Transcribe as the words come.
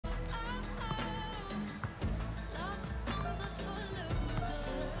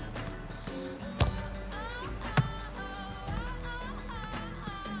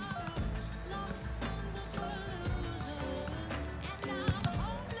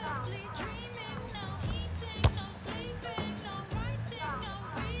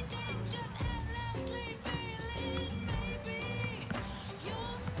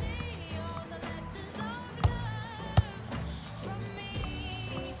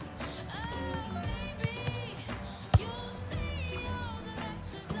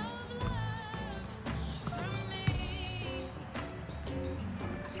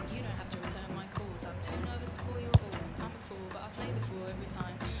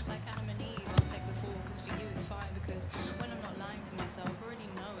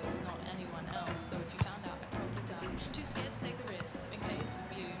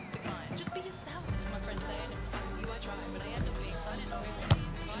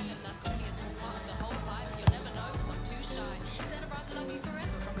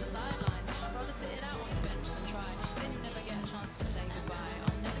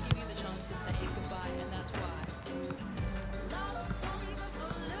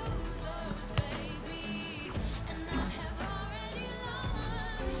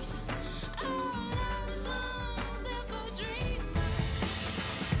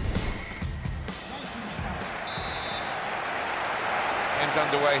game's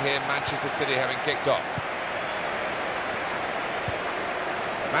underway here, Manchester City having kicked off.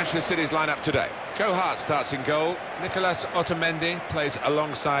 Manchester City's lineup today. Joe Hart starts in goal. Nicolas Otamendi plays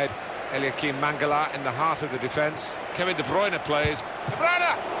alongside Eliakim Mangala in the heart of the defence. Kevin De Bruyne plays. De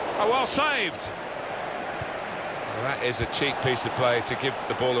Bruyne! Oh, well saved! Well, that is a cheap piece of play to give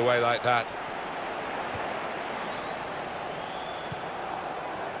the ball away like that.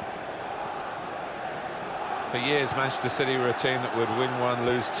 For years, Manchester City were a team that would win one,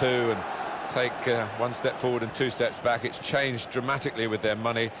 lose two, and take one step forward and two steps back. It's changed dramatically with their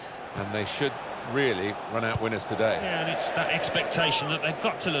money, and they should really run out winners today. Yeah, and it's that expectation that they've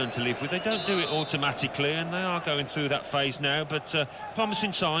got to learn to live with. They don't do it automatically, and they are going through that phase now, but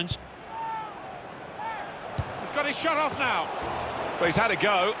promising signs. He's got his shot off now. Well, he's had a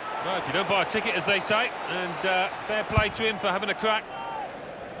go. Well, if you don't buy a ticket, as they say, and fair play to him for having a crack.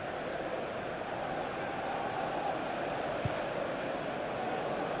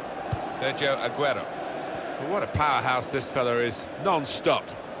 Sergio Aguero. Well, what a powerhouse this fella is, non-stop.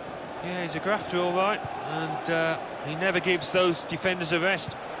 Yeah, he's a grafter, all right, and he never gives those defenders a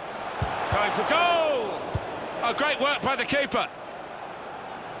rest. Going for goal! Oh, great work by the keeper.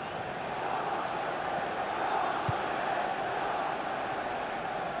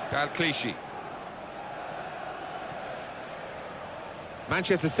 Dalglish.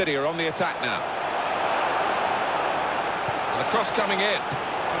 Manchester City are on the attack now. And the cross coming in.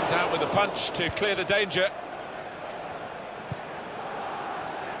 Comes out with a punch to clear the danger.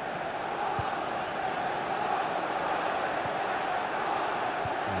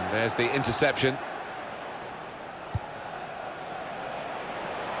 And there's the interception.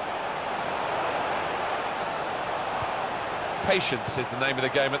 Patience is the name of the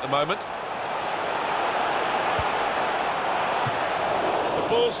game at the moment. The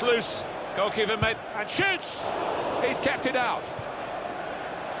ball's loose. Goalkeeper made and shoots. He's kept it out.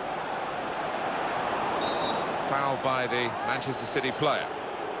 Foul by the Manchester City player.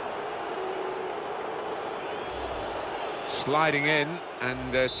 Sliding in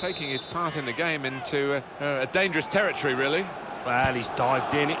and taking his part in the game into a dangerous territory, really. Well, he's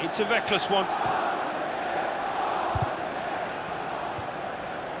dived in. It's a reckless one.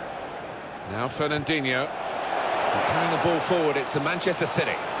 Now Fernandinho. And carrying the ball forward, it's the Manchester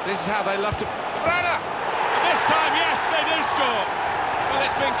City. This is how they love to... Brother! This time, yes, they do score. Well,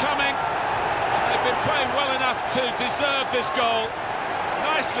 it's been coming. They've been playing well enough to deserve this goal.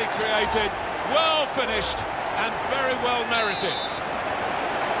 Nicely created, well finished, and very well merited.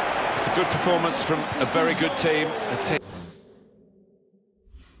 It's a good performance from a very good team. A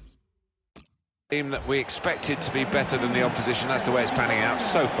team that we expected to be better than the opposition. That's the way it's panning out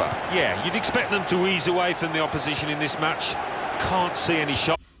so far. Yeah, you'd expect them to ease away from the opposition in this match. Can't see any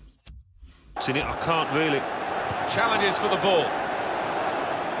shots in it, I can't really. Challenges for the ball.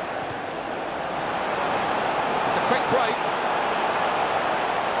 Quick break.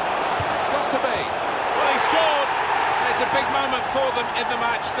 Got to be. Well, he scored. It's a big moment for them in the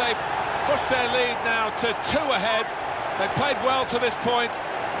match. They've pushed their lead now to 2 ahead. They've played well to this point,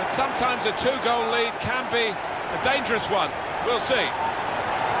 but sometimes a 2-goal lead can be a dangerous one. We'll see.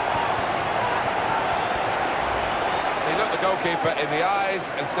 He looked the goalkeeper in the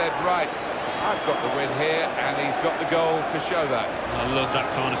eyes and said, right, I've got the win here, and he's got the goal to show that. I love that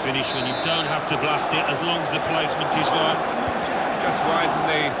kind of finish when you don't have to blast it as long as the placement is right. Just widen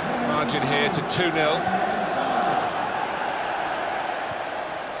the margin here to 2-0.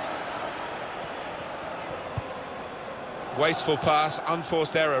 Wasteful pass,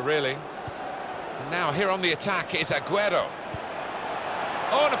 unforced error, really. And now here on the attack is Aguero.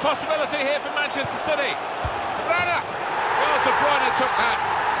 Oh, and a possibility here for Manchester City. De Bruyne! Well, De Bruyne took that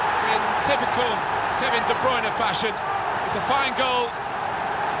in typical Kevin De Bruyne fashion. It's a fine goal.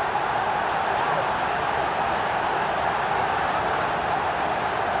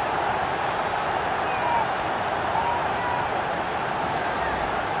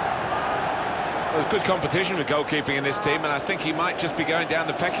 Well, there's good competition with goalkeeping in this team, and I think he might just be going down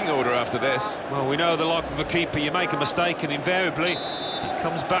the pecking order after this. Well, we know the life of a keeper, you make a mistake and invariably it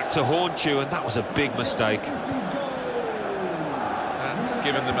comes back to haunt you, and that was a big mistake. It's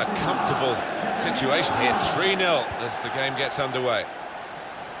given them a comfortable situation here, 3-0 as the game gets underway.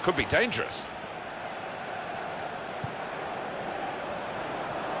 Could be dangerous.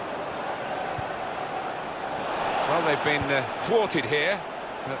 Well, they've been thwarted here.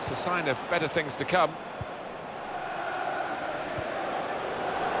 That's a sign of better things to come.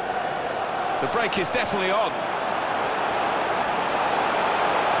 The break is definitely on.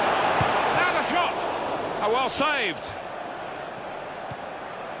 Now the shot! Oh, well saved.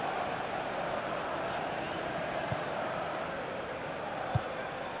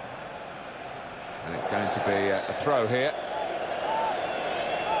 And it's going to be a throw here.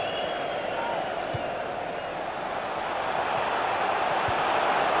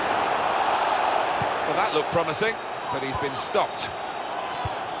 Well, that looked promising, but he's been stopped.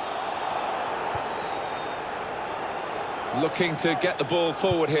 Looking to get the ball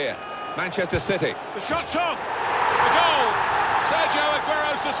forward here. Manchester City. The shot's on! The goal! Sergio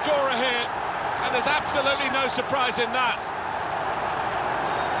Aguero's the scorer here, and there's absolutely no surprise in that.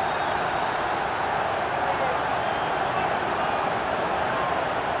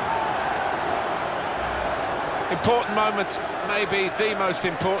 Important moment, maybe the most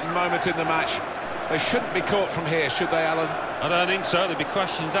important moment in the match. They shouldn't be caught from here, should they, Alan? I don't think so. There'll be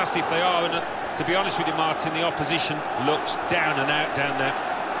questions asked if they are, and to be honest with you, Martin, the opposition looks down and out down there.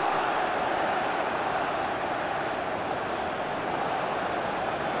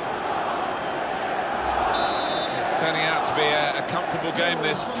 It's turning out to be a comfortable game,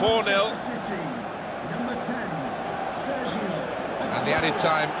 this 4-0. And the added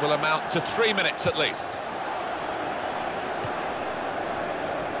time will amount to 3 minutes at least.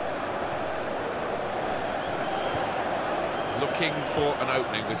 Looking for an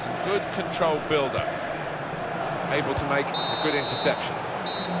opening with some good controlled build-up. Able to make a good interception.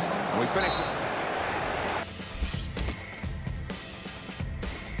 And we finish.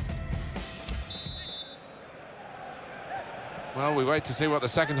 Well, we wait to see what the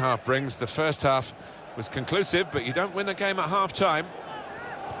second half brings. The first half was conclusive, but you don't win the game at half-time.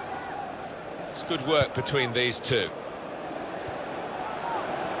 It's good work between these two.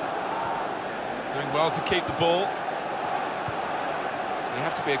 Doing well to keep the ball. You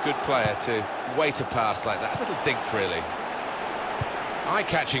have to be a good player to wait a pass like that. A little dink, really.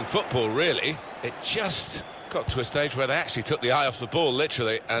 Eye-catching football, really. It just got to a stage where they actually took the eye off the ball,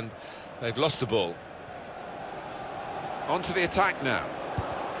 literally, and they've lost the ball. On to the attack now.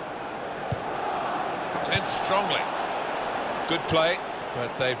 Comes in strongly. Good play,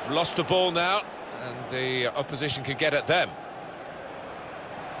 but they've lost the ball now, and the opposition can get at them.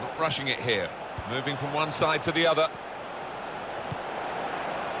 Not rushing it here. Moving from one side to the other.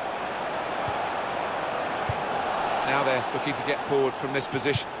 Now they're looking to get forward from this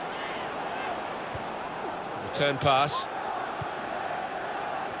position. Return pass.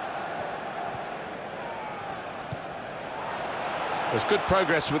 There's good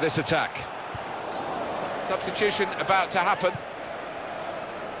progress with this attack. Substitution about to happen.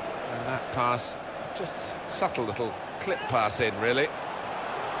 And that pass, just subtle little clip pass in, really.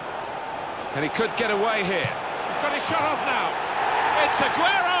 And he could get away here. He's got his shot off now. It's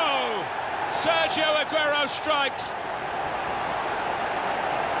Aguero! Sergio Aguero strikes.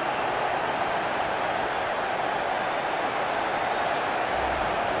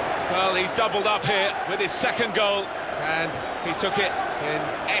 Well, he's doubled up here with his second goal, and he took it in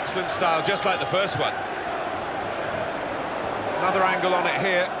excellent style, just like the first one. Another angle on it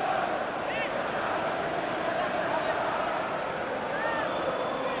here.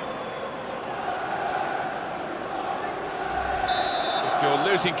 If you're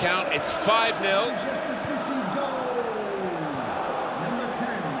losing count, it's 5-0. Manchester City goal. Number 10,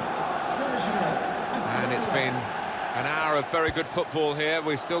 Sergio Aguero. And it's been an hour of very good football here.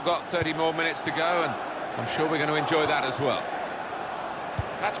 We've still got 30 more minutes to go, and I'm sure we're going to enjoy that as well.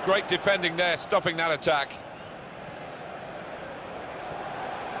 That's great defending there, stopping that attack.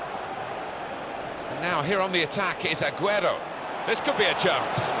 And now here on the attack is Aguero. This could be a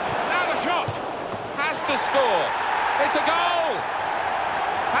chance. Now the shot! Has to score. It's a goal!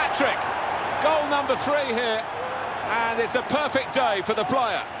 Hat-trick. Goal number 3 here. And it's a perfect day for the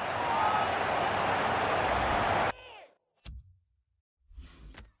player.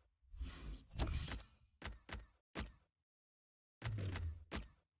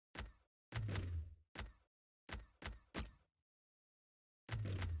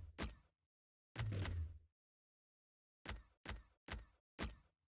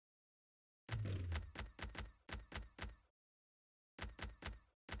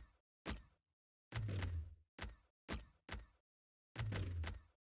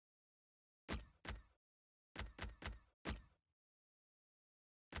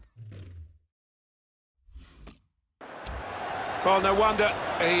 Well, no wonder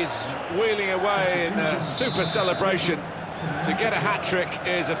he's wheeling away in a super celebration. To get a hat-trick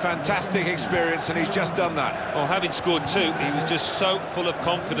is a fantastic experience, and he's just done that. Well, having scored 2, he was just so full of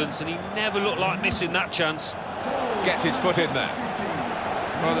confidence, and he never looked like missing that chance. Gets his foot in there.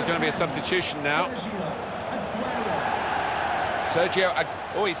 Well, there's going to be a substitution now.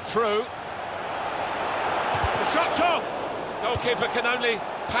 Oh, he's through. The shot's on! Goalkeeper can only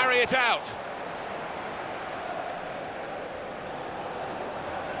parry it out.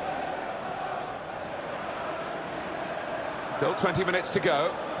 Still 20 minutes to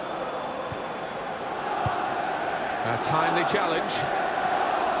go. A timely challenge.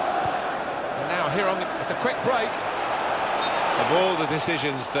 And now here on the... It's a quick break. Of all the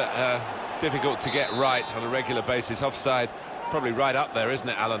decisions that are difficult to get right on a regular basis, offside probably right up there, isn't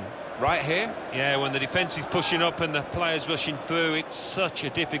it, Alan? Right here? Yeah, when the defence is pushing up and the players rushing through, it's such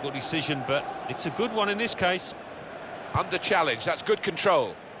a difficult decision, but it's a good one in this case. Under challenge, that's good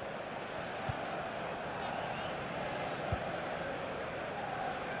control.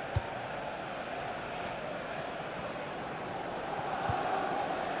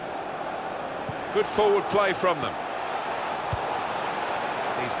 Good forward play from them.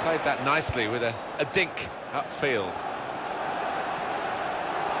 He's played that nicely with a dink upfield.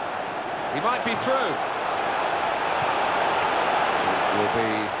 He might be through. It will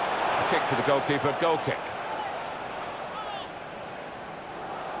be a kick for the goalkeeper, goal kick.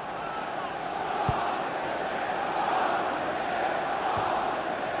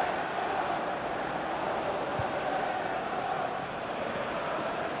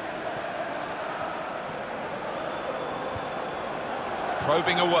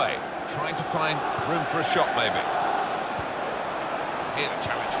 Probing away, trying to find room for a shot maybe. Here the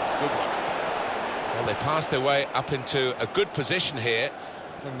challenge is a good one. Well, they passed their way up into a good position here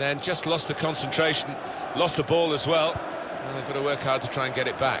and then just lost the concentration, lost the ball as well, and they've got to work hard to try and get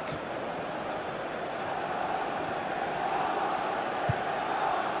it back.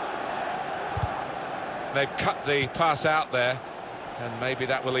 They've cut the pass out there, and maybe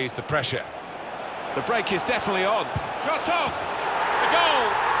that will ease the pressure. The break is definitely on. Shot on! The goal!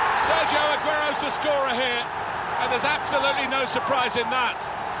 Sergio Aguero's the scorer here, and there's absolutely no surprise in that.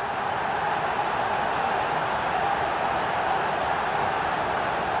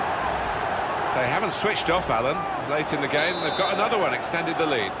 They haven't switched off, Alan, late in the game. They've got another one, extended the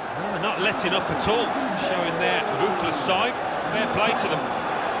lead. No, they're not letting up at all, showing their ruthless side. Fair play to them.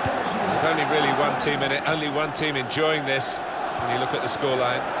 There's only really one team in it, only one team enjoying this when you look at the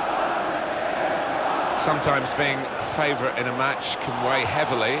scoreline. Sometimes being a favourite in a match can weigh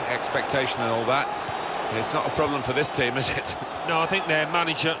heavily, expectation and all that. It's not a problem for this team, is it? No, I think their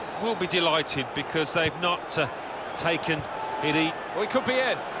manager will be delighted because they've not taken it easy. Well, he could be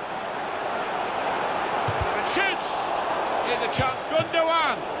in. And shoots! Here's a chance.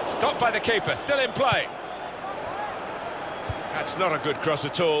 Gundogan! Stopped by the keeper, still in play. That's not a good cross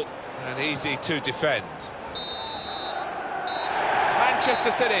at all, and easy to defend.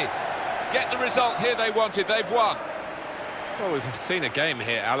 Manchester City get the result here they wanted, they've won. Well, we've seen a game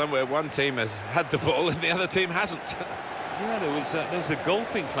here, Alan, where one team has had the ball and the other team hasn't. Yeah, there was a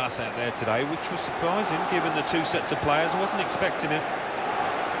golfing class out there today, which was surprising, given the two sets of players. I wasn't expecting it.